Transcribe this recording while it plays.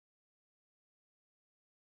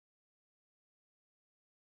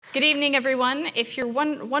Good evening, everyone. If you're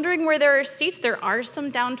wondering where there are seats, there are some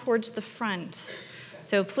down towards the front.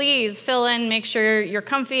 So please fill in, make sure you're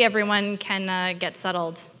comfy, everyone can get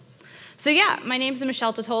settled. So yeah, my name is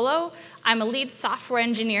Michelle Totolo. I'm a lead software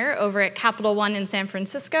engineer over at Capital One in San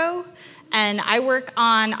Francisco, and I work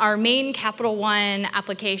on our main Capital One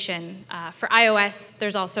application. For iOS,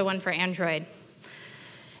 there's also one for Android.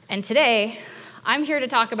 And today, I'm here to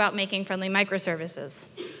talk about making friendly microservices.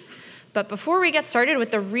 But before we get started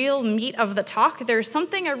with the real meat of the talk, there's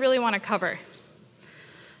something I really want to cover.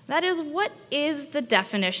 That is, what is the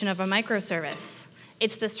definition of a microservice?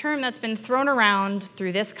 It's this term that's been thrown around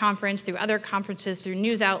through this conference, through other conferences, through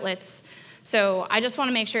news outlets. So I just want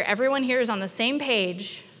to make sure everyone here is on the same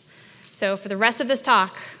page. So for the rest of this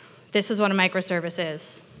talk, this is what a microservice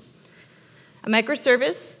is. A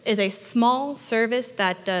microservice is a small service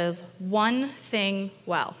that does one thing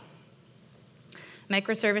well.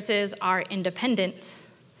 Microservices are independent,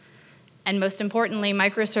 and most importantly,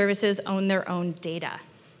 microservices own their own data.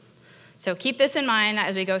 So keep this in mind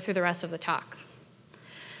as we go through the rest of the talk.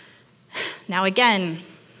 Now again,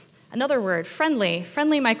 another word, friendly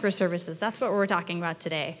microservices, that's what we're talking about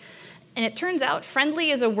today. And it turns out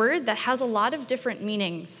friendly is a word that has a lot of different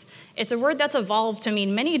meanings. It's a word that's evolved to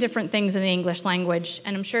mean many different things in the English language,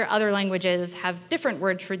 and I'm sure other languages have different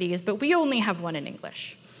words for these, but we only have one in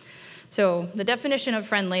English. So the definition of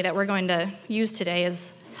friendly that we're going to use today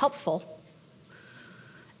is helpful,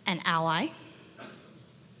 an ally,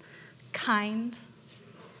 kind,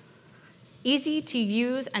 easy to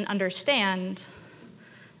use and understand,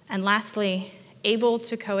 and lastly, able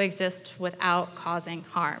to coexist without causing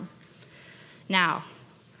harm. Now,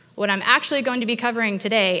 what I'm actually going to be covering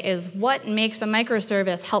today is what makes a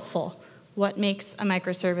microservice helpful, what makes a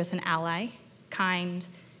microservice an ally, kind,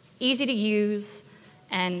 easy to use,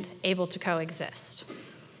 and able to coexist.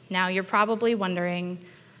 Now, you're probably wondering,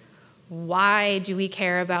 why do we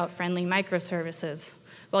care about friendly microservices?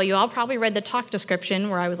 Well, you all probably read the talk description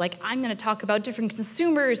where I was like, I'm going to talk about different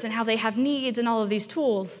consumers and how they have needs and all of these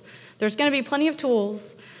tools. There's going to be plenty of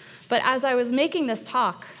tools. But as I was making this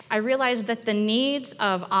talk, I realized that the needs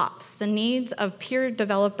of ops, the needs of peer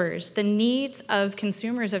developers, the needs of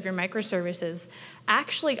consumers of your microservices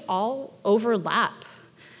actually all overlap.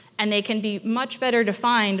 And they can be much better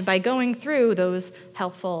defined by going through those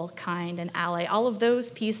helpful, kind, and ally, all of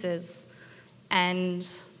those pieces, and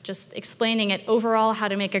just explaining it overall how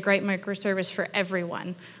to make a great microservice for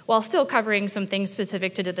everyone, while still covering some things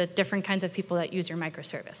specific to the different kinds of people that use your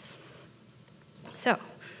microservice. So,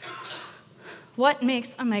 what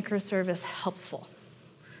makes a microservice helpful?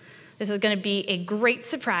 This is going to be a great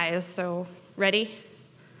surprise, so ready?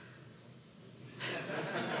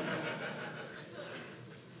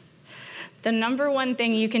 The number one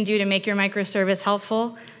thing you can do to make your microservice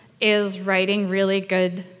helpful is writing really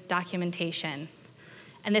good documentation.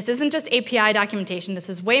 And this isn't just API documentation, this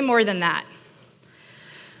is way more than that.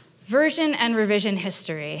 Version and revision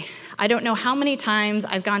history. I don't know how many times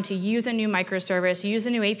I've gone to use a new microservice, use a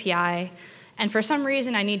new API, and for some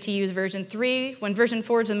reason I need to use version 3 when version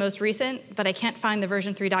 4 is the most recent, but I can't find the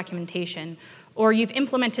version 3 documentation. Or you've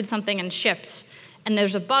implemented something and shipped, and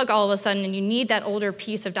there's a bug all of a sudden, and you need that older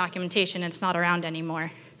piece of documentation, and it's not around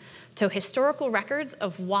anymore. So historical records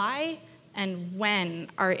of why and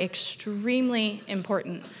when are extremely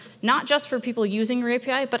important, not just for people using your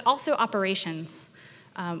API, but also operations.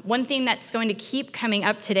 One thing that's going to keep coming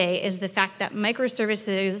up today is the fact that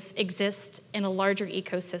microservices exist in a larger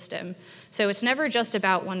ecosystem. So it's never just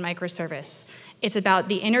about one microservice. It's about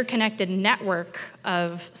the interconnected network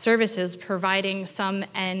of services providing some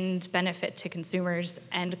end benefit to consumers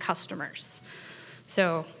and customers.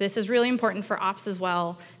 So this is really important for ops as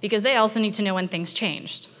well, because they also need to know when things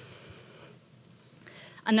changed.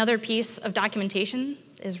 Another piece of documentation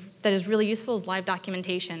that is really useful is live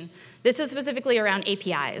documentation. This is specifically around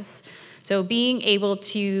APIs. So being able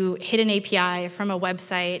to hit an API from a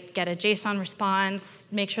website, get a JSON response,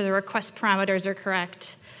 make sure the request parameters are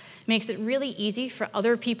correct, makes it really easy for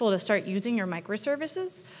other people to start using your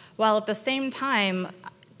microservices, while at the same time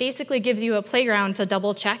basically gives you a playground to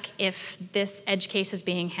double check if this edge case is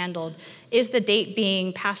being handled. Is the date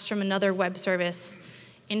being passed from another web service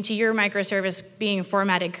into your microservice being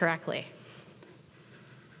formatted correctly?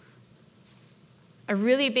 A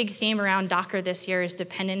really big theme around Docker this year is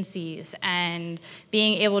dependencies and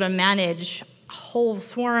being able to manage a whole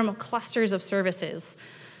swarm of clusters of services.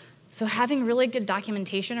 So having really good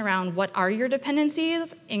documentation around what are your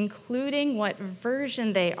dependencies, including what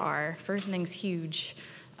version they are, versioning's huge,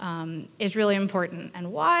 is really important.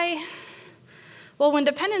 And why? Well, when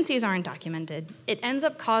dependencies aren't documented, it ends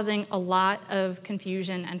up causing a lot of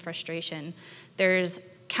confusion and frustration. There's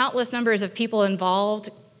countless numbers of people involved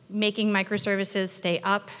making microservices stay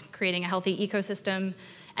up, creating a healthy ecosystem,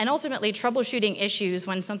 and ultimately troubleshooting issues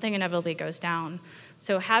when something inevitably goes down.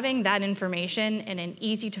 So having that information in an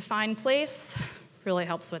easy-to-find place really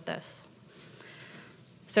helps with this.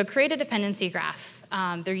 So create a dependency graph.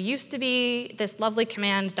 There used to be this lovely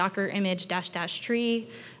command, docker image -- tree,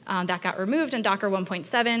 that got removed in Docker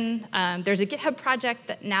 1.7. There's a GitHub project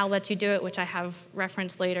that now lets you do it, which I have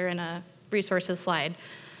referenced later in a resources slide.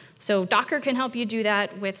 So Docker can help you do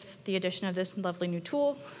that with the addition of this lovely new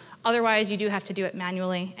tool. Otherwise, you do have to do it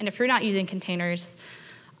manually. And if you're not using containers,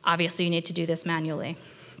 obviously you need to do this manually.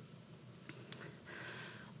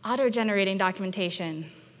 Auto-generating documentation.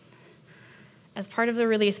 As part of the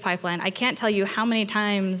release pipeline, I can't tell you how many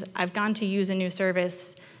times I've gone to use a new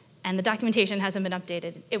service and the documentation hasn't been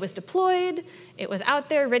updated. It was deployed, it was out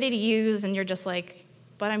there ready to use, and you're just like,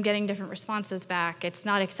 but I'm getting different responses back. It's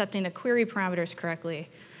not accepting the query parameters correctly.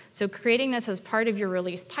 So creating this as part of your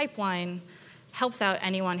release pipeline helps out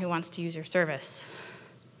anyone who wants to use your service.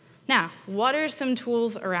 Now, what are some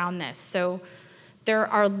tools around this? So there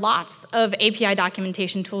are lots of API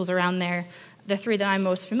documentation tools around there. The three that I'm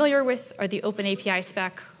most familiar with are the Open API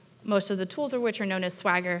spec, most of the tools of which are known as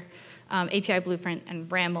Swagger, API Blueprint,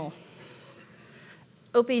 and Ramble.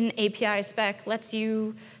 Open API spec lets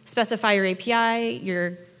you specify your API,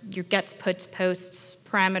 your gets, puts, posts,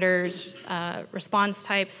 parameters, response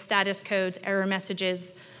types, status codes, error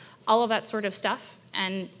messages, all of that sort of stuff.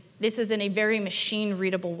 And this is in a very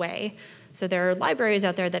machine-readable way. So there are libraries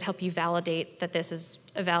out there that help you validate that this is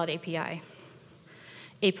a valid API.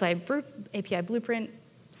 API Blueprint,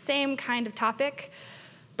 same kind of topic,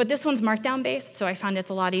 but this one's Markdown-based, so I found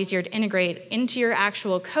it's a lot easier to integrate into your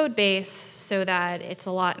actual code base so that it's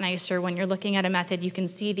a lot nicer when you're looking at a method, you can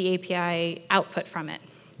see the API output from it.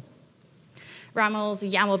 Ramel's a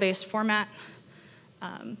YAML-based format,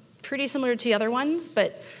 pretty similar to the other ones,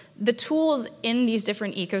 but the tools in these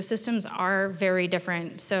different ecosystems are very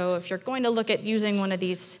different. So if you're going to look at using one of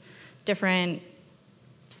these different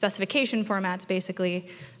specification formats, basically,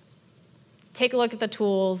 take a look at the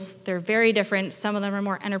tools. They're very different. Some of them are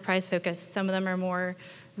more enterprise focused. Some of them are more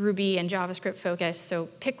Ruby and JavaScript focused. So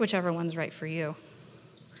pick whichever one's right for you.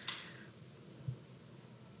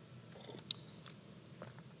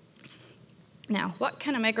 Now, what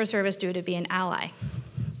can a microservice do to be an ally?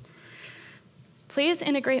 Please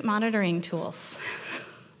integrate monitoring tools.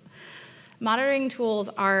 Monitoring tools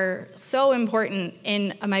are so important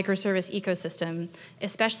in a microservice ecosystem,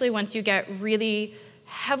 especially once you get really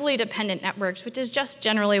heavily dependent networks, which is just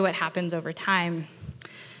generally what happens over time.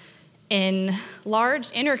 In large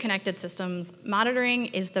interconnected systems, monitoring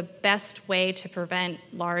is the best way to prevent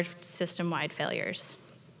large system-wide failures.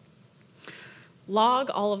 Log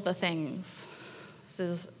all of the things. This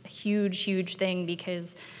is a huge, huge thing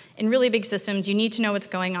because in really big systems, you need to know what's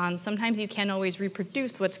going on. Sometimes you can't always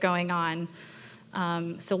reproduce what's going on.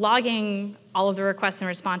 So logging all of the requests and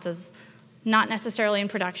responses, not necessarily in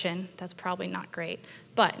production, that's probably not great.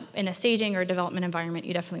 But in a staging or development environment,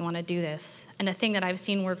 you definitely want to do this. And a thing that I've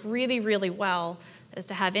seen work really, really well is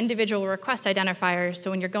to have individual request identifiers.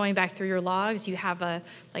 So when you're going back through your logs, you have a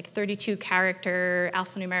 32-character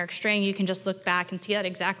alphanumeric string. You can just look back and see that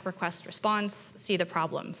exact request response, see the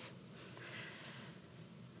problems.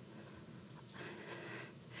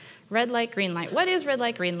 Red light, green light. What is red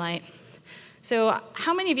light, green light? So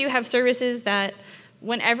how many of you have services that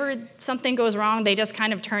whenever something goes wrong, they just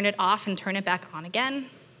kind of turn it off and turn it back on again,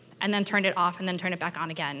 and then turn it off and then turn it back on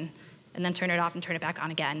again, and then turn it off and turn it back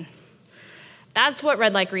on again? That's what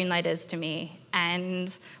red light, green light is to me.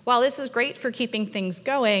 And while this is great for keeping things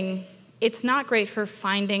going, it's not great for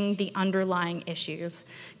finding the underlying issues,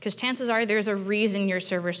 because chances are there's a reason your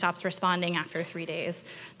server stops responding after 3 days.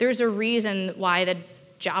 There's a reason why the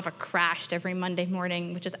Java crashed every Monday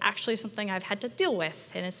morning, which is actually something I've had to deal with,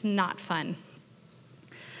 and it's not fun.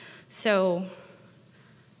 So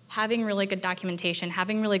having really good documentation,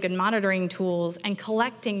 having really good monitoring tools, and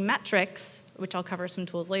collecting metrics, which I'll cover some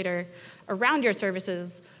tools later, around your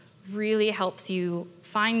services really helps you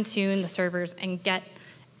fine-tune the servers and get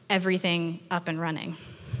everything up and running.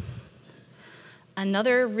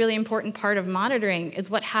 Another really important part of monitoring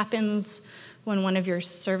is what happens when one of your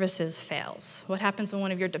services fails. What happens when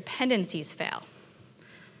one of your dependencies fail?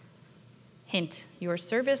 Hint, your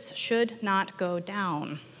service should not go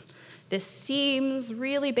down. This seems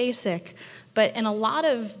really basic, but in a lot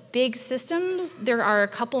of big systems, there are a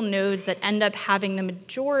couple nodes that end up having the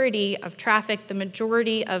majority of traffic, the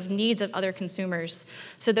majority of needs of other consumers.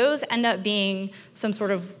 So those end up being some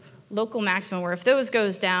sort of local maximum where if those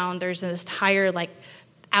goes down, there's this entire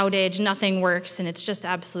outage, nothing works, and it's just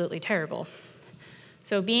absolutely terrible.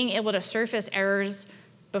 So being able to surface errors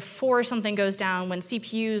before something goes down, when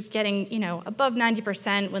CPU's getting above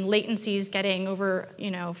 90%, when latency's getting over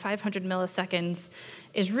 500 milliseconds,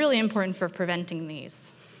 is really important for preventing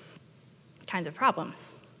these kinds of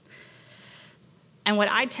problems. And what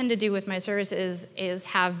I tend to do with my services is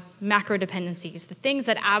have macro dependencies, the things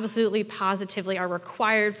that absolutely positively are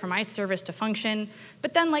required for my service to function,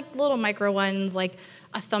 but then like little micro ones, like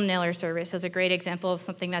a thumbnailer service is a great example of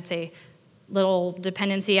something that's a little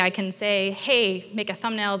dependency. I can say, hey, make a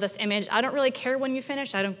thumbnail of this image. I don't really care when you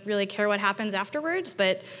finish. I don't really care what happens afterwards,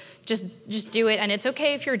 but just do it. And it's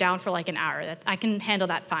OK if you're down for like an hour. I can handle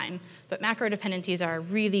that fine. But macro dependencies are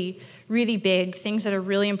really, really big, things that are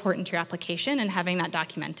really important to your application, and having that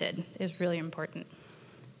documented is really important.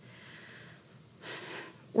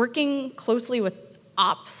 Working closely with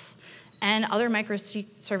ops and other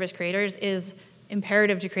microservice creators is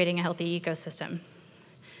imperative to creating a healthy ecosystem.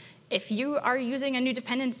 If you are using a new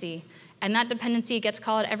dependency, and that dependency gets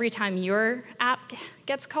called every time your app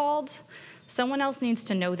gets called, someone else needs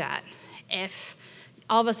to know that. If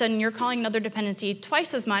all of a sudden you're calling another dependency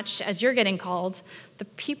twice as much as you're getting called, the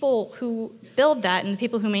people who build that and the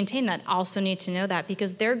people who maintain that also need to know that,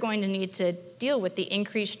 because they're going to need to deal with the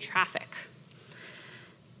increased traffic.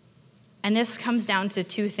 And this comes down to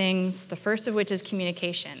two things, the first of which is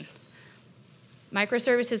communication.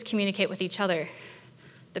 Microservices communicate with each other.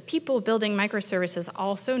 The people building microservices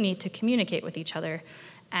also need to communicate with each other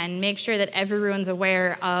and make sure that everyone's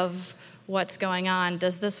aware of what's going on.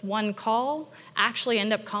 Does this one call actually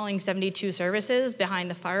end up calling 72 services behind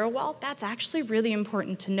the firewall? That's actually really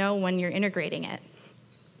important to know when you're integrating it.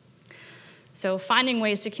 So finding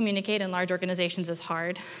ways to communicate in large organizations is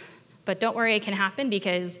hard, but don't worry, it can happen,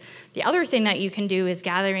 because the other thing that you can do is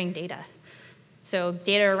gathering data. So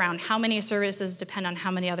data around how many services depend on how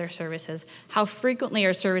many other services, how frequently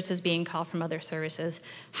are services being called from other services,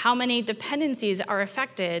 how many dependencies are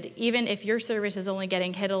affected, even if your service is only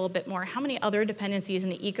getting hit a little bit more, how many other dependencies in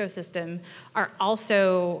the ecosystem are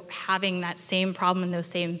also having that same problem and those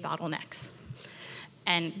same bottlenecks.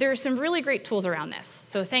 And there are some really great tools around this.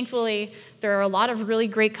 So thankfully, there are a lot of really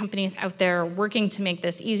great companies out there working to make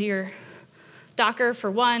this easier. Docker, for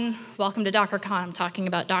one, welcome to DockerCon, I'm talking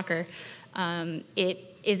about Docker.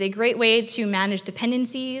 It is a great way to manage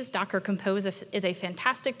dependencies. Docker Compose is a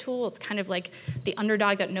fantastic tool. It's kind of like the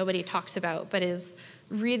underdog that nobody talks about, but is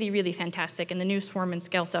really, really fantastic. And the new Swarm and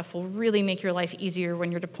Scale stuff will really make your life easier when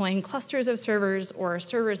you're deploying clusters of servers or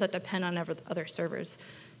servers that depend on other servers.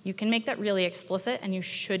 You can make that really explicit, and you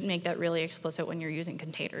should make that really explicit when you're using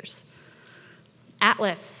containers.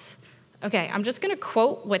 Atlas. OK, I'm just going to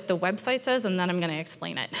quote what the website says, and then I'm going to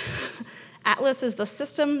explain it. Atlas is the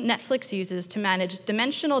system Netflix uses to manage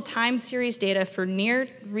dimensional time series data for near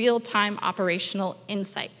real-time operational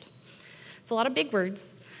insight. It's a lot of big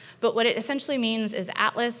words, but what it essentially means is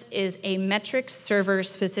Atlas is a metrics server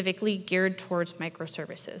specifically geared towards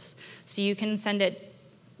microservices. So you can send it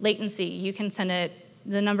latency, you can send it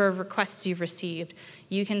the number of requests you've received,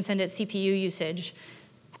 you can send it CPU usage,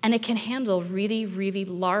 and it can handle really, really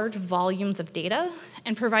large volumes of data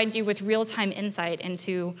and provide you with real-time insight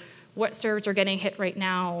into what servers are getting hit right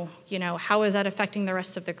now, how is that affecting the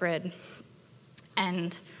rest of the grid?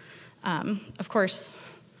 And of course,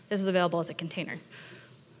 this is available as a container.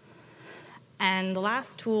 And the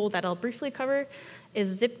last tool that I'll briefly cover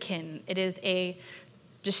is Zipkin. It is a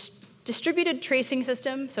distributed tracing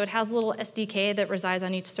system, so it has a little SDK that resides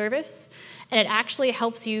on each service, and it actually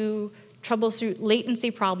helps you troubleshoot latency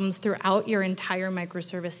problems throughout your entire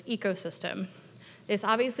microservice ecosystem. This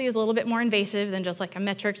obviously is a little bit more invasive than just like a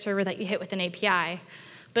metric server that you hit with an API.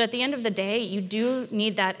 But at the end of the day, you do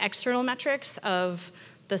need that external metrics of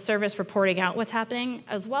the service reporting out what's happening,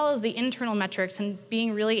 as well as the internal metrics and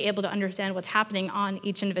being really able to understand what's happening on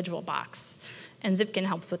each individual box. And Zipkin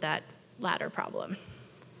helps with that latter problem.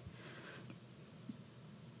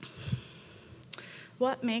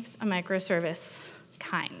 What makes a microservice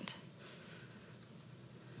kind?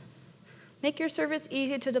 Make your service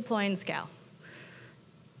easy to deploy and scale.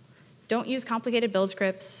 Don't use complicated build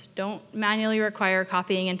scripts. Don't manually require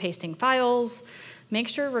copying and pasting files. Make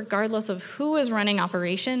sure, regardless of who is running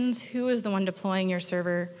operations, who is the one deploying your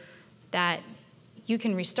server, that you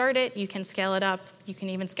can restart it, you can scale it up, you can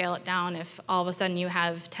even scale it down if all of a sudden you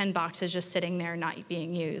have 10 boxes just sitting there not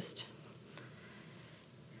being used.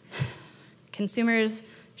 Consumers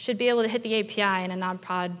should be able to hit the API in a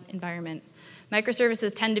non-prod environment.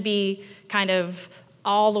 Microservices tend to be kind of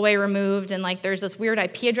all the way removed, and like there's this weird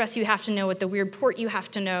IP address you have to know with the weird port you have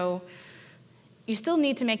to know. you still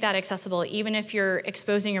need to make that accessible even if you're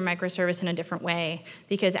exposing your microservice in a different way,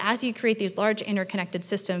 because as you create these large interconnected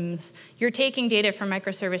systems, you're taking data from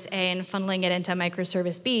microservice A and funneling it into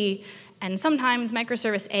microservice B, and sometimes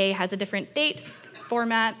microservice A has a different date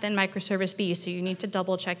format than microservice B, so you need to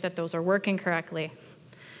double check that those are working correctly.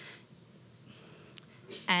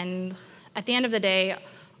 And at the end of the day,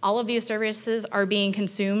 all of these services are being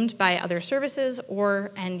consumed by other services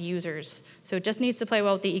or end users. So it just needs to play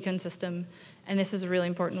well with the ecosystem, and this is a really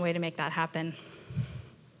important way to make that happen.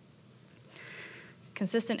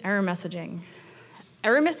 Consistent error messaging.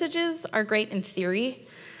 Error messages are great in theory,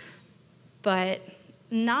 but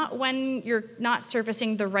not when you're not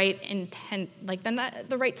surfacing the right intent, like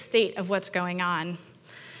the right state of what's going on.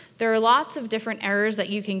 There are lots of different errors that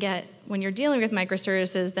you can get when you're dealing with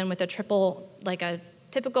microservices than with a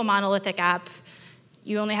typical monolithic app.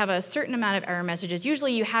 You only have a certain amount of error messages.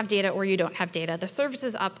 Usually you have data or you don't have data. The service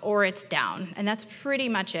is up or it's down, and that's pretty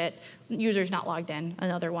much it. User's not logged in,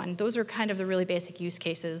 another one. Those are kind of the really basic use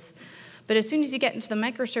cases. But as soon as you get into the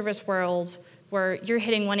microservice world where you're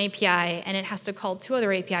hitting one API and it has to call 2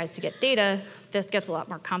 other APIs to get data, this gets a lot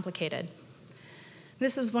more complicated.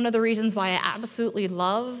 This is one of the reasons why I absolutely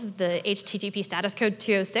love the HTTP status code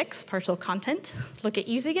 206, partial content. Look at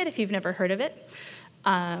using it if you've never heard of it.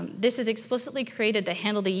 This is explicitly created to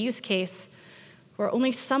handle the use case where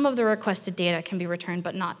only some of the requested data can be returned,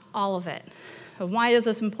 but not all of it. And why is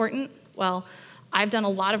this important? Well, I've done a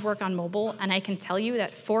lot of work on mobile, and I can tell you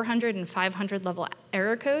that 400 and 500 level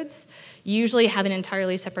error codes usually have an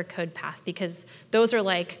entirely separate code path, because those are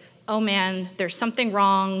like, oh man, there's something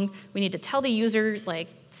wrong, we need to tell the user, like,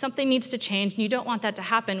 something needs to change, and you don't want that to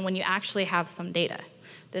happen when you actually have some data.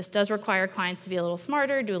 This does require clients to be a little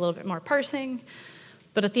smarter, do a little bit more parsing,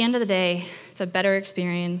 but at the end of the day, it's a better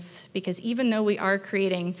experience, because even though we are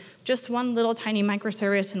creating just one little tiny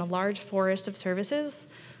microservice in a large forest of services,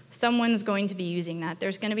 someone's going to be using that.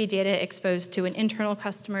 There's going to be data exposed to an internal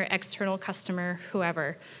customer, external customer,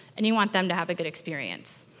 whoever, and you want them to have a good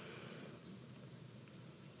experience.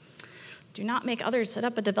 Do not make others set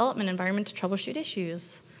up a development environment to troubleshoot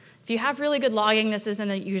issues. If you have really good logging, this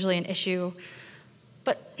isn't usually an issue.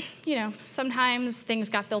 But sometimes things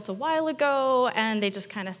got built a while ago and they just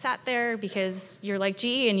kind of sat there because you're like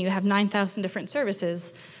GE and you have 9,000 different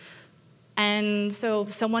services. And so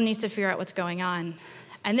someone needs to figure out what's going on.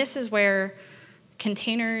 And this is where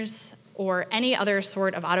containers or any other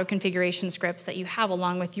sort of auto-configuration scripts that you have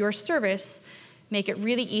along with your service make it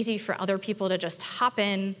really easy for other people to just hop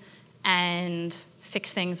in and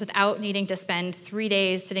fix things without needing to spend 3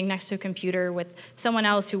 days sitting next to a computer with someone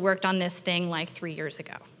else who worked on this thing like 3 years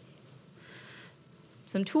ago.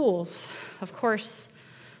 Some tools. Of course,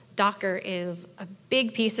 Docker is a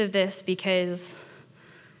big piece of this because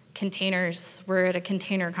containers, we're at a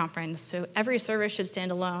container conference, so every service should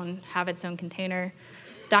stand alone, have its own container.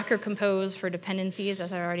 Docker Compose for dependencies,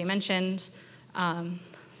 as I already mentioned.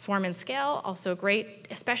 Swarm and Scale, also great,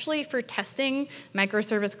 especially for testing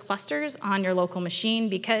microservice clusters on your local machine,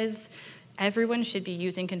 because everyone should be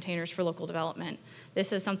using containers for local development.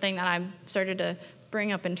 This is something that I've started to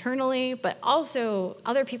bring up internally, but also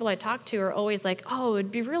other people I talk to are always like, oh,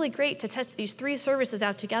 it'd be really great to test these 3 services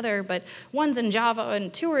out together, but one's in Java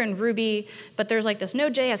and 2 are in Ruby, but there's like this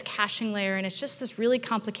Node.js caching layer, and it's just this really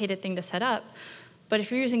complicated thing to set up. But if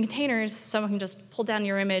you're using containers, someone can just pull down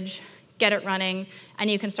your image, get it running,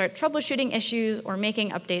 and you can start troubleshooting issues or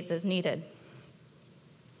making updates as needed.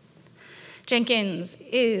 Jenkins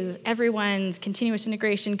is everyone's continuous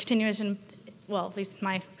integration, well, at least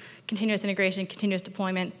my continuous integration, continuous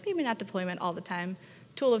deployment, maybe not deployment all the time,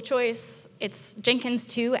 tool of choice. Jenkins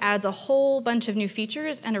 2 adds a whole bunch of new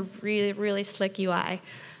features and a really, really slick UI.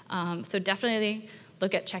 So definitely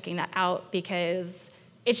look at checking that out, because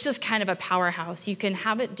it's just kind of a powerhouse. You can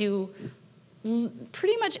have it do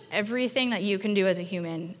pretty much everything that you can do as a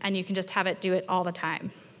human, and you can just have it do it all the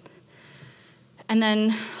time. And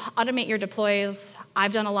then automate your deploys.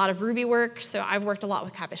 I've done a lot of Ruby work, so I've worked a lot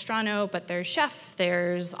with Capistrano, but there's Chef,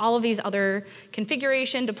 there's all of these other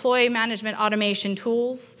configuration, deploy, management, automation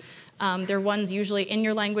tools. They're ones usually in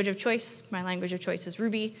your language of choice. My language of choice is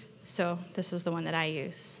Ruby, so this is the one that I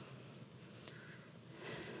use.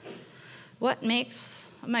 What makes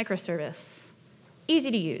a microservice?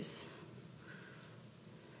 Easy to use.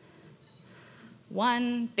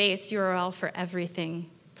 One base URL for everything,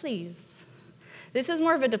 please. This is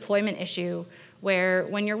more of a deployment issue where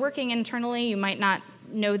when you're working internally, you might not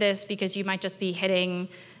know this because you might just be hitting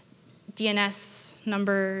DNS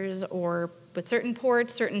numbers or with certain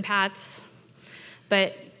ports, certain paths.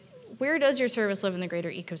 But where does your service live in the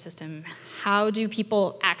greater ecosystem? How do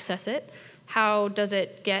people access it? how does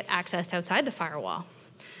it get accessed outside the firewall?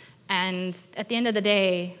 And at the end of the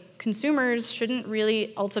day, consumers shouldn't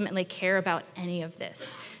really ultimately care about any of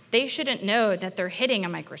this. They shouldn't know that they're hitting a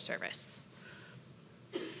microservice.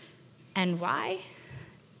 And why?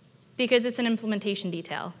 Because it's an implementation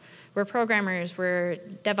detail. We're programmers, we're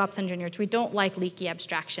DevOps engineers, we don't like leaky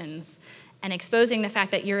abstractions. And exposing the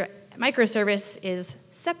fact that your microservice is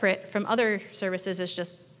separate from other services is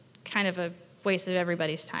just kind of a waste of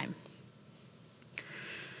everybody's time.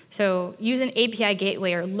 So use an API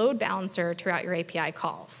gateway or load balancer to route your API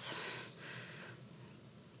calls.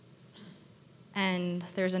 And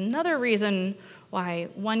there's another reason why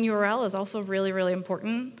one URL is also really, really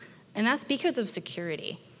important, and that's because of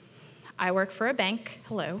security. I work for a bank,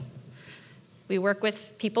 hello. We work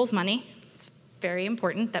with people's money. It's very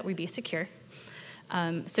important that we be secure.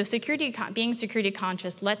 So being security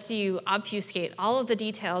conscious lets you obfuscate all of the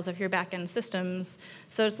details of your backend systems,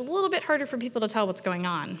 so it's a little bit harder for people to tell what's going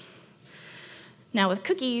on. Now with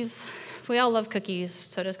cookies, we all love cookies,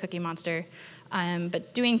 so does Cookie Monster,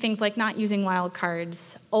 but doing things like not using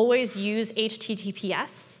wildcards, always use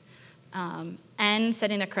HTTPS, and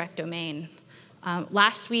setting the correct domain.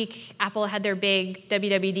 Last week, Apple had their big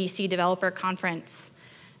WWDC developer conference,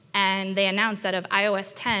 and they announced that of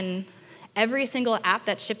iOS 10, every single app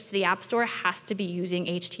that ships to the App Store has to be using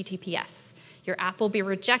HTTPS. Your app will be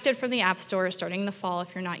rejected from the App Store starting in the fall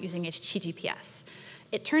if you're not using HTTPS.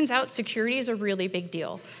 It turns out security is a really big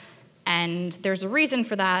deal. And there's a reason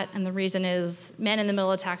for that, and the reason is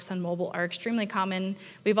man-in-the-middle attacks on mobile are extremely common.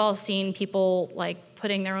 We've all seen people like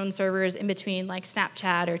putting their own servers in between like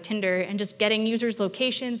Snapchat or Tinder and just getting users'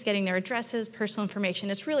 locations, getting their addresses, personal information.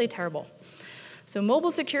 It's really terrible. So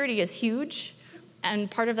mobile security is huge.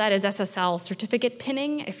 And part of that is SSL, certificate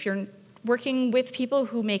pinning. If you're working with people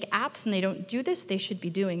who make apps and they don't do this, they should be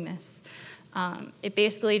doing this. It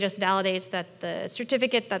basically just validates that the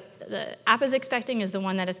certificate that the app is expecting is the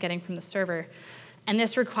one that it's getting from the server. And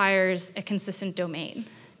this requires a consistent domain,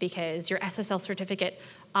 because your SSL certificate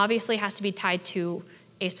obviously has to be tied to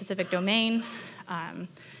a specific domain.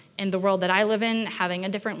 In the world that I live in, having a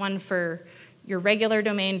different one for your regular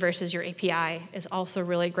domain versus your API is also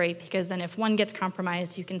really great, because then if one gets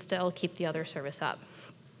compromised, you can still keep the other service up.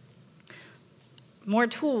 More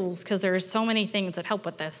tools, because there's so many things that help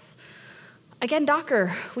with this. Again,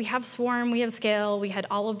 Docker. We have Swarm, we have Scale, we had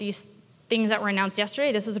all of these things that were announced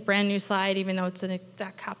yesterday. This is a brand new slide, even though it's an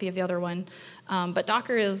exact copy of the other one. But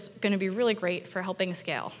Docker is going to be really great for helping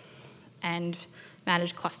scale and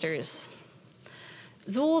manage clusters.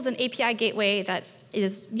 Zool is an API gateway that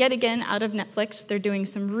is, yet again, out of Netflix. They're doing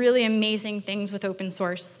some really amazing things with open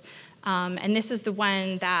source. And this is the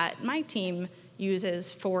one that my team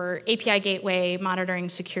uses for API gateway, monitoring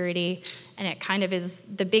security, and it kind of is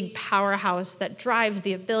the big powerhouse that drives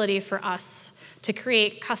the ability for us to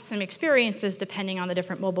create custom experiences depending on the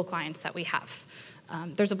different mobile clients that we have.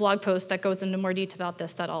 There's a blog post that goes into more detail about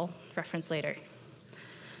this that I'll reference later.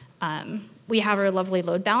 We have our lovely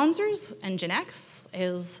load balancers, and Nginx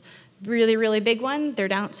is really, really big one. They're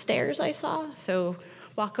downstairs, I saw, so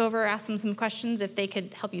walk over, ask them some questions if they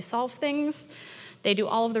could help you solve things. They do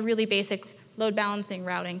all of the really basic load balancing,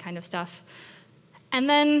 routing kind of stuff. And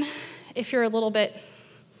then if you're a little bit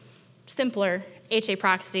simpler, HA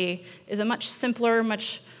proxy is a much simpler,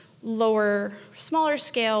 much lower, smaller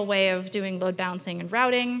scale way of doing load balancing and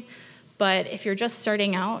routing. But if you're just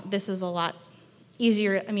starting out, this is a lot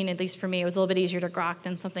easier. I mean, at least for me, it was a little bit easier to grok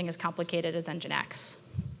than something as complicated as Nginx.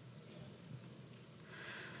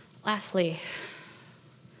 Lastly,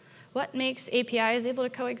 what makes APIs able to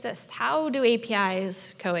coexist? How do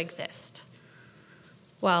APIs coexist?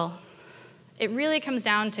 Well, it really comes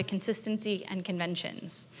down to consistency and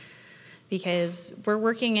conventions, because we're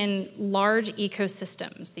working in large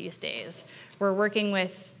ecosystems these days. We're working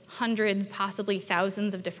with hundreds, possibly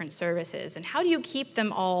thousands of different services. And how do you keep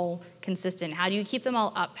them all consistent? How do you keep them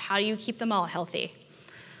all up? How do you keep them all healthy?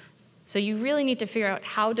 So you really need to figure out,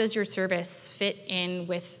 how does your service fit in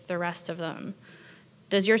with the rest of them?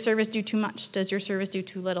 Does your service do too much? Does your service do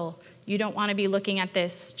too little? You don't want to be looking at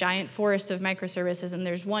this giant forest of microservices and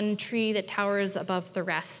there's one tree that towers above the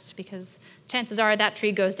rest, because chances are that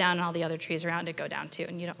tree goes down and all the other trees around it go down too,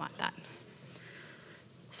 and you don't want that.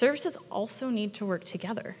 Services also need to work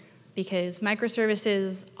together, because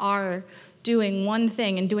microservices are doing one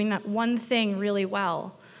thing and doing that one thing really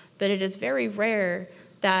well, but it is very rare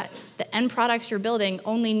that the end products you're building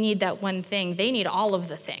only need that one thing. They need all of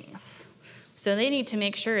the things. So they need to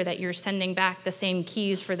make sure that you're sending back the same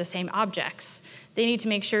keys for the same objects. They need to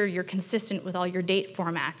make sure you're consistent with all your date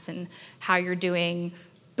formats and how you're doing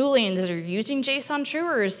Booleans, is you're using JSON true,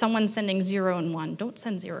 or is someone sending 0 and 1? Don't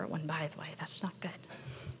send 0 and 1, by the way. That's not good.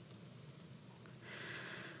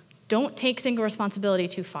 Don't take single responsibility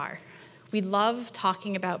too far. We love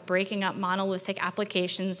talking about breaking up monolithic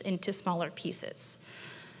applications into smaller pieces.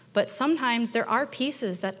 But sometimes there are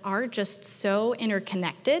pieces that are just so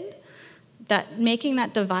interconnected that making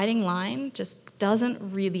that dividing line just doesn't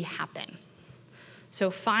really happen. So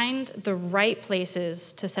find the right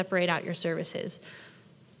places to separate out your services.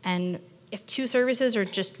 And if two services are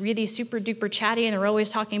just really super duper chatty and they're always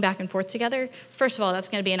talking back and forth together, first of all, that's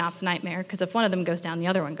going to be an ops nightmare, because if one of them goes down, the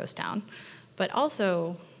other one goes down. But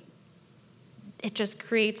also, it just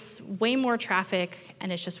creates way more traffic,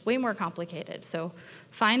 and it's just way more complicated. So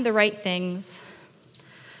find the right things.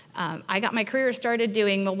 I got my career started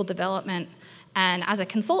doing mobile development, and as a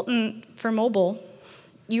consultant for mobile,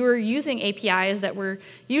 you were using APIs that were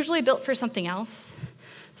usually built for something else.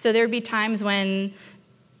 So there would be times when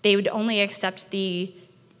they would only accept the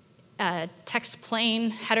text plain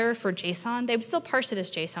header for JSON. They would still parse it as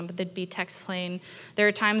JSON, but they'd be text plain. There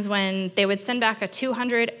are times when they would send back a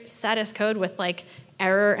 200 status code with like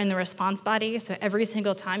error in the response body. So every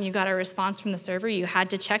single time you got a response from the server, you had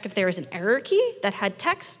to check if there was an error key that had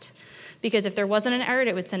text, because if there wasn't an error,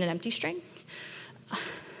 it would send an empty string.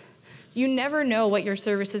 You never know what your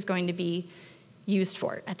service is going to be used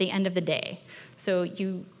for at the end of the day. So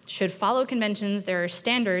you should follow conventions. There are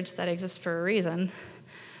standards that exist for a reason.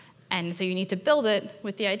 And so you need to build it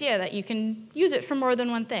with the idea that you can use it for more than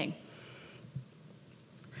one thing.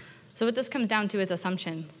 So what this comes down to is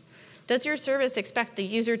assumptions. Does your service expect the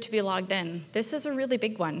user to be logged in? This is a really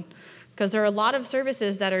big one, because there are a lot of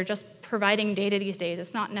services that are just providing data these days.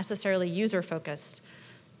 It's not necessarily user-focused.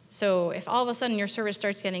 So if all of a sudden your service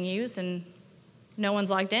starts getting used and no one's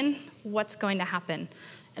logged in, what's going to happen?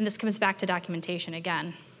 And this comes back to documentation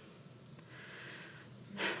again.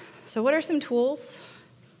 So what are some tools?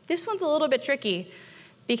 This one's a little bit tricky,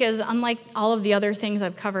 because unlike all of the other things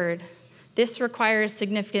I've covered, this requires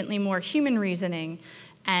significantly more human reasoning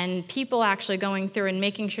and people actually going through and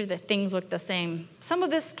making sure that things look the same. Some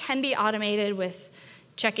of this can be automated with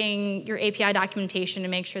checking your API documentation to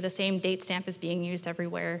make sure the same date stamp is being used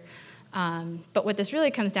everywhere. But what this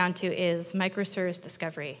really comes down to is microservice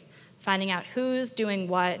discovery, finding out who's doing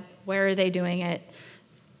what, where are they doing it,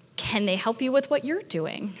 can they help you with what you're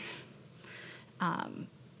doing?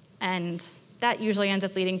 And that usually ends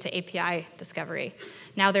up leading to API discovery.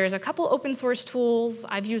 Now, there's a couple open source tools.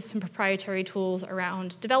 I've used some proprietary tools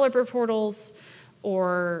around developer portals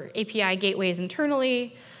or API gateways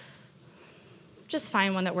internally. Just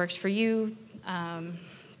find one that works for you.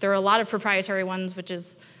 There are a lot of proprietary ones, which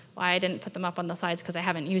is why I didn't put them up on the slides, because I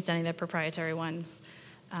haven't used any of the proprietary ones.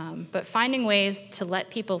 But finding ways to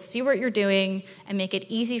let people see what you're doing and make it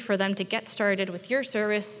easy for them to get started with your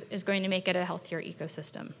service is going to make it a healthier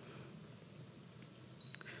ecosystem.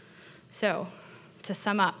 So, to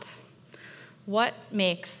sum up, what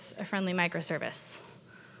makes a friendly microservice?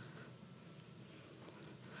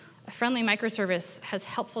 A friendly microservice has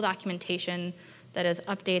helpful documentation that is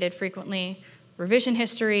updated frequently, revision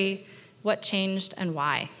history, what changed and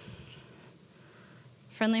why.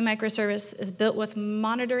 Friendly microservice is built with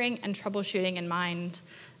monitoring and troubleshooting in mind.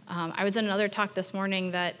 I was in another talk this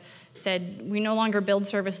morning that said we no longer build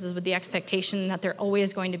services with the expectation that they're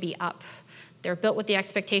always going to be up. They're built with the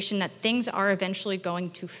expectation that things are eventually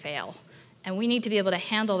going to fail. And we need to be able to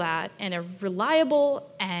handle that in a reliable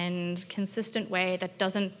and consistent way that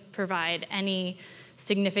doesn't provide any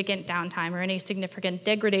significant downtime or any significant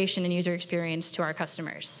degradation in user experience to our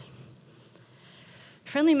customers.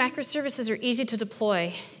 Friendly microservices are easy to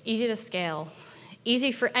deploy, easy to scale,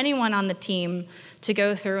 easy for anyone on the team to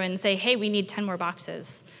go through and say, hey, we need 10 more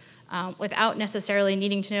boxes, without necessarily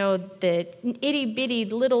needing to know the itty-bitty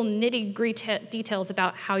little nitty-gritty details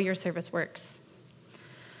about how your service works.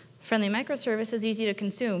 Friendly microservice is easy to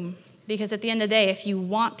consume, because at the end of the day, if you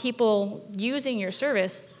want people using your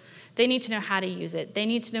service, they need to know how to use it. They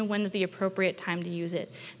need to know when's the appropriate time to use it.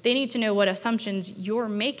 They need to know what assumptions you're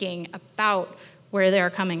making about where they're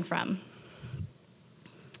coming from.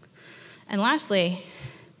 And lastly,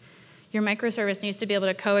 your microservice needs to be able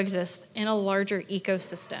to coexist in a larger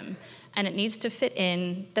ecosystem, and it needs to fit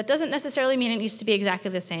in. That doesn't necessarily mean it needs to be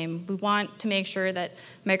exactly the same. We want to make sure that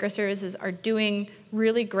microservices are doing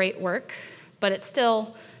really great work, but it's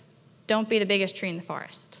still, don't be the biggest tree in the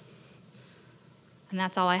forest. And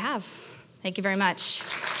that's all I have. Thank you very much.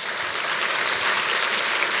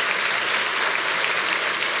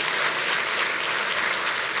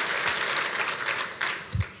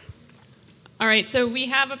 All right, so we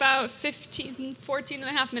have about 14 and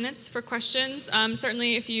a half minutes for questions.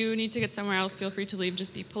 Certainly, if you need to get somewhere else, feel free to leave.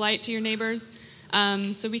 Just be polite to your neighbors.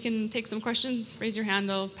 So we can take some questions. Raise your hand.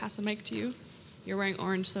 I'll pass the mic to you. You're wearing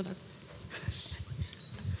orange, so that's...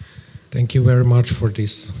 Thank you very much for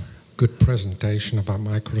this good presentation about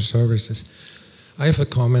microservices. I have a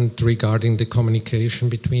comment regarding the communication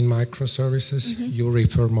between microservices. Mm-hmm. You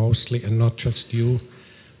refer mostly, and not just you,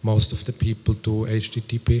 most of the people do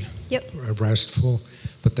HTTP, yep. RESTful,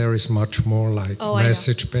 but there is much more like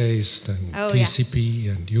message-based and TCP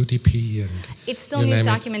and UDP. And it still needs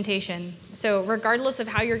documentation. So regardless of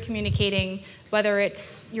how you're communicating, whether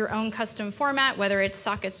it's your own custom format, whether it's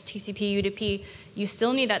sockets, TCP, UDP, you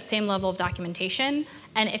still need that same level of documentation.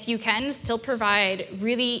 And if you can, still provide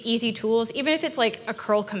really easy tools, even if it's like a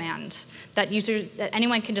curl command that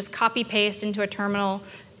anyone can just copy paste into a terminal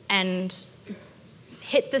and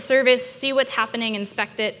hit the service, see what's happening,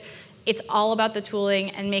 inspect it. It's all about the tooling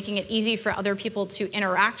and making it easy for other people to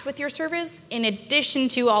interact with your service in addition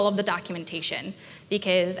to all of the documentation.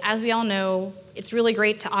 Because as we all know, it's really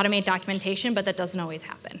great to automate documentation, but that doesn't always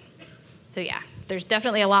happen. So yeah, there's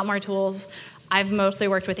definitely a lot more tools. I've mostly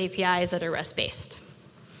worked with APIs that are REST-based.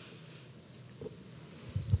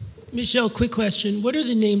 Michelle, quick question. What are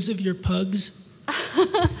the names of your pugs?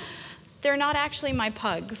 They're not actually my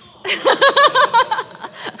pugs.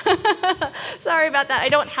 Sorry about that. I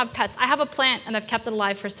don't have pets. I have a plant, and I've kept it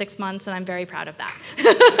alive for 6 months, and I'm very proud of that.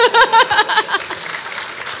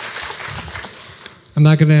 I'm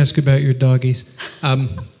not going to ask about your doggies.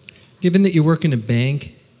 Given that you work in a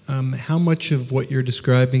bank, how much of what you're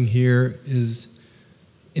describing here is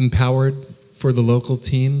empowered for the local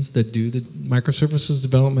teams that do the microservices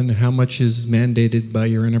development, and how much is mandated by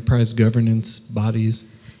your enterprise governance bodies?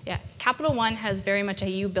 Yeah, Capital One has very much a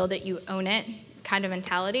you build it, you own it kind of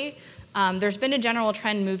mentality. There's been a general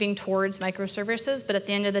trend moving towards microservices, but at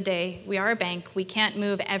the end of the day, we are a bank. We can't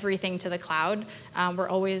move everything to the cloud. We're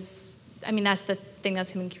always, I mean, that's the thing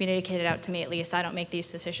that's been communicated out to me at least. I don't make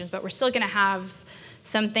these decisions, but we're still going to have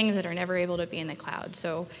some things that are never able to be in the cloud.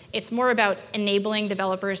 So it's more about enabling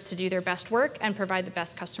developers to do their best work and provide the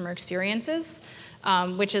best customer experiences,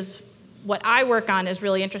 which is what I work on is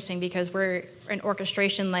really interesting because we're an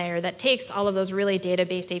orchestration layer that takes all of those really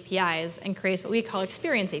data-based APIs and creates what we call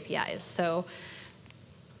experience APIs. So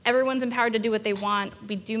everyone's empowered to do what they want.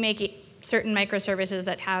 We do make certain microservices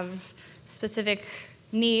that have specific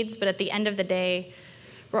needs, but at the end of the day,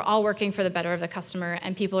 we're all working for the better of the customer,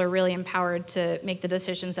 and people are really empowered to make the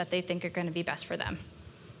decisions that they think are going to be best for them.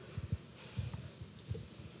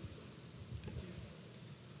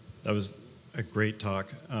 That was a great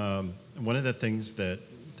talk. One of the things that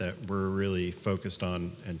we're really focused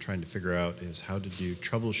on and trying to figure out is how to do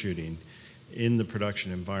troubleshooting in the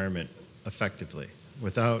production environment effectively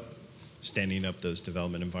without standing up those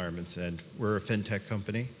development environments. And we're a fintech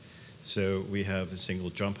company, so we have a single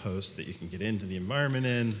jump host that you can get into the environment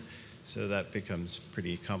in, so that becomes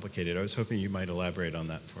pretty complicated. I was hoping you might elaborate on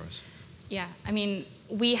that for us. Yeah, I mean,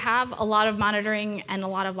 we have a lot of monitoring and a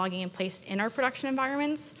lot of logging in place in our production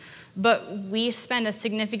environments, but we spend a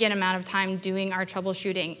significant amount of time doing our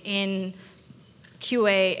troubleshooting in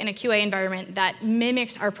a QA environment that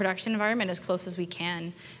mimics our production environment as close as we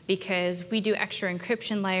can, because we do extra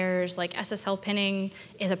encryption layers, like SSL pinning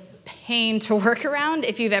is a pain to work around.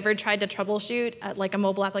 If you've ever tried to troubleshoot like a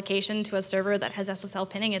mobile application to a server that has SSL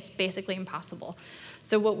pinning, it's basically impossible.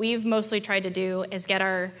 So what we've mostly tried to do is get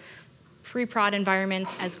our pre-prod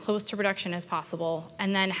environments as close to production as possible,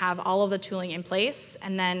 and then have all of the tooling in place,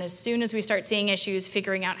 and then as soon as we start seeing issues,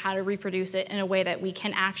 figuring out how to reproduce it in a way that we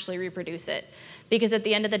can actually reproduce it. Because at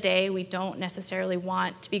the end of the day, we don't necessarily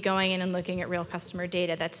want to be going in and looking at real customer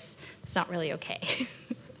data. That's not really okay.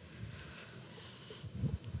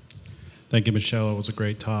 Thank you, Michelle. It was a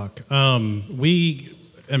great talk. We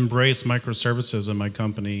embrace microservices in my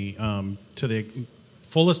company to the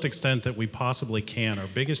fullest extent that we possibly can. Our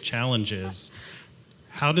biggest challenge is,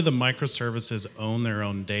 how do the microservices own their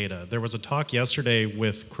own data? There was a talk yesterday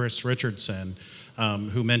with Chris Richardson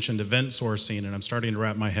who mentioned event sourcing, and I'm starting to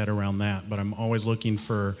wrap my head around that, but I'm always looking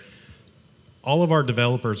for, all of our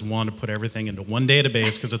developers want to put everything into one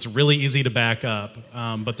database because it's really easy to back up,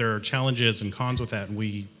 but there are challenges and cons with that,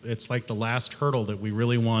 and it's like the last hurdle that we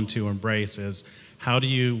really want to embrace is, how do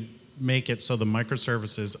you make it so the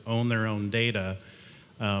microservices own their own data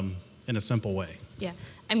in a simple way? Yeah,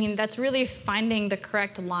 I mean, that's really finding the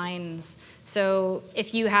correct lines. So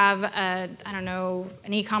if you have, I don't know,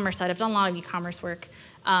 an e-commerce site, I've done a lot of e-commerce work.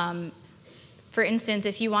 For instance,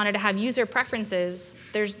 if you wanted to have user preferences,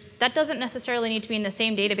 that doesn't necessarily need to be in the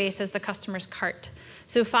same database as the customer's cart.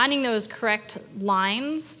 So finding those correct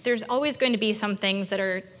lines, there's always going to be some things that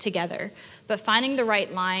are together, but finding the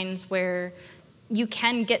right lines where you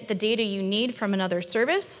can get the data you need from another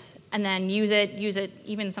service and then use it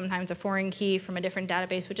even sometimes a foreign key from a different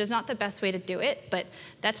database, which is not the best way to do it, but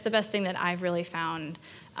that's the best thing that I've really found.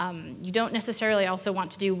 You don't necessarily also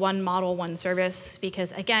want to do one model, one service,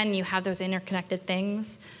 because again, you have those interconnected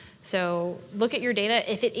things. So look at your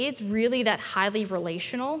data. If it is really that highly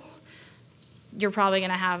relational, you're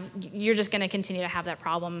just gonna continue to have that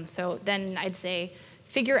problem. So then I'd say,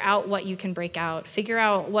 figure out what you can break out. Figure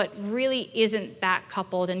out what really isn't that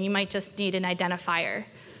coupled, and you might just need an identifier.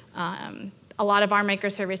 A lot of our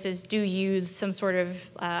microservices do use some sort of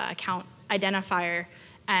account identifier,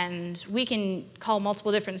 and we can call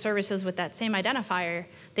multiple different services with that same identifier.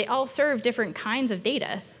 They all serve different kinds of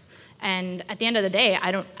data. And at the end of the day,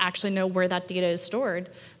 I don't actually know where that data is stored,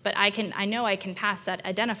 but I know I can pass that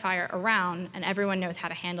identifier around, and everyone knows how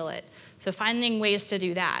to handle it. So finding ways to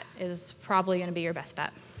do that is probably going to be your best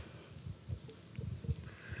bet.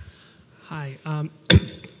 Hi. I'm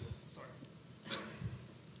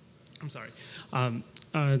sorry.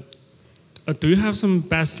 Do you have some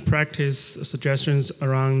best practice suggestions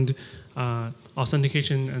around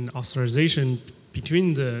authentication and authorization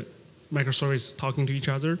between the microservices talking to each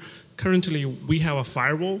other? Currently, we have a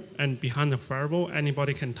firewall, and behind the firewall,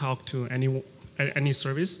 anybody can talk to any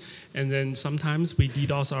service. And then sometimes we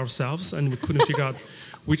DDoS ourselves, and we couldn't figure out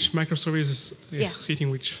which microservice is hitting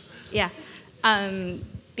which. Yeah.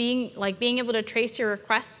 Being able to trace your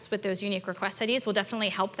requests with those unique request IDs will definitely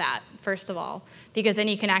help that, first of all, because then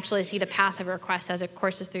you can actually see the path of a request as it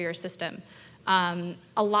courses through your system. A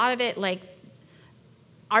lot of it,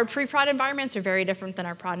 our pre-prod environments are very different than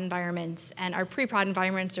our prod environments, and our pre-prod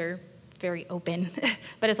environments are very open,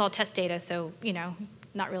 but it's all test data, so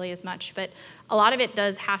not really as much. But a lot of it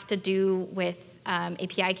does have to do with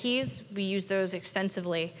API keys. We use those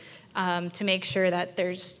extensively to make sure that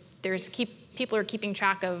people are keeping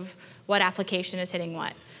track of what application is hitting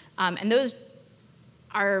what. And those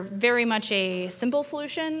are very much a simple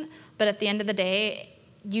solution, but at the end of the day,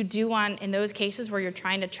 you do want, in those cases where you're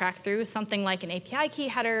trying to track through something like an API key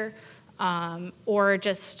header or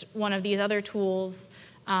just one of these other tools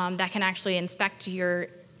that can actually inspect your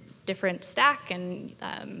different stack, and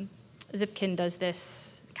Zipkin does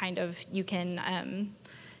this kind of, you can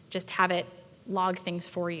just have it log things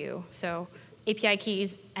for you. So API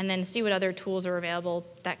keys, and then see what other tools are available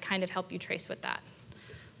that kind of help you trace with that.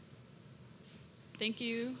 Thank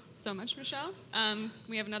you so much, Michelle.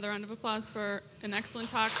 We have another round of applause for an excellent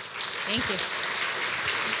talk. Thank you.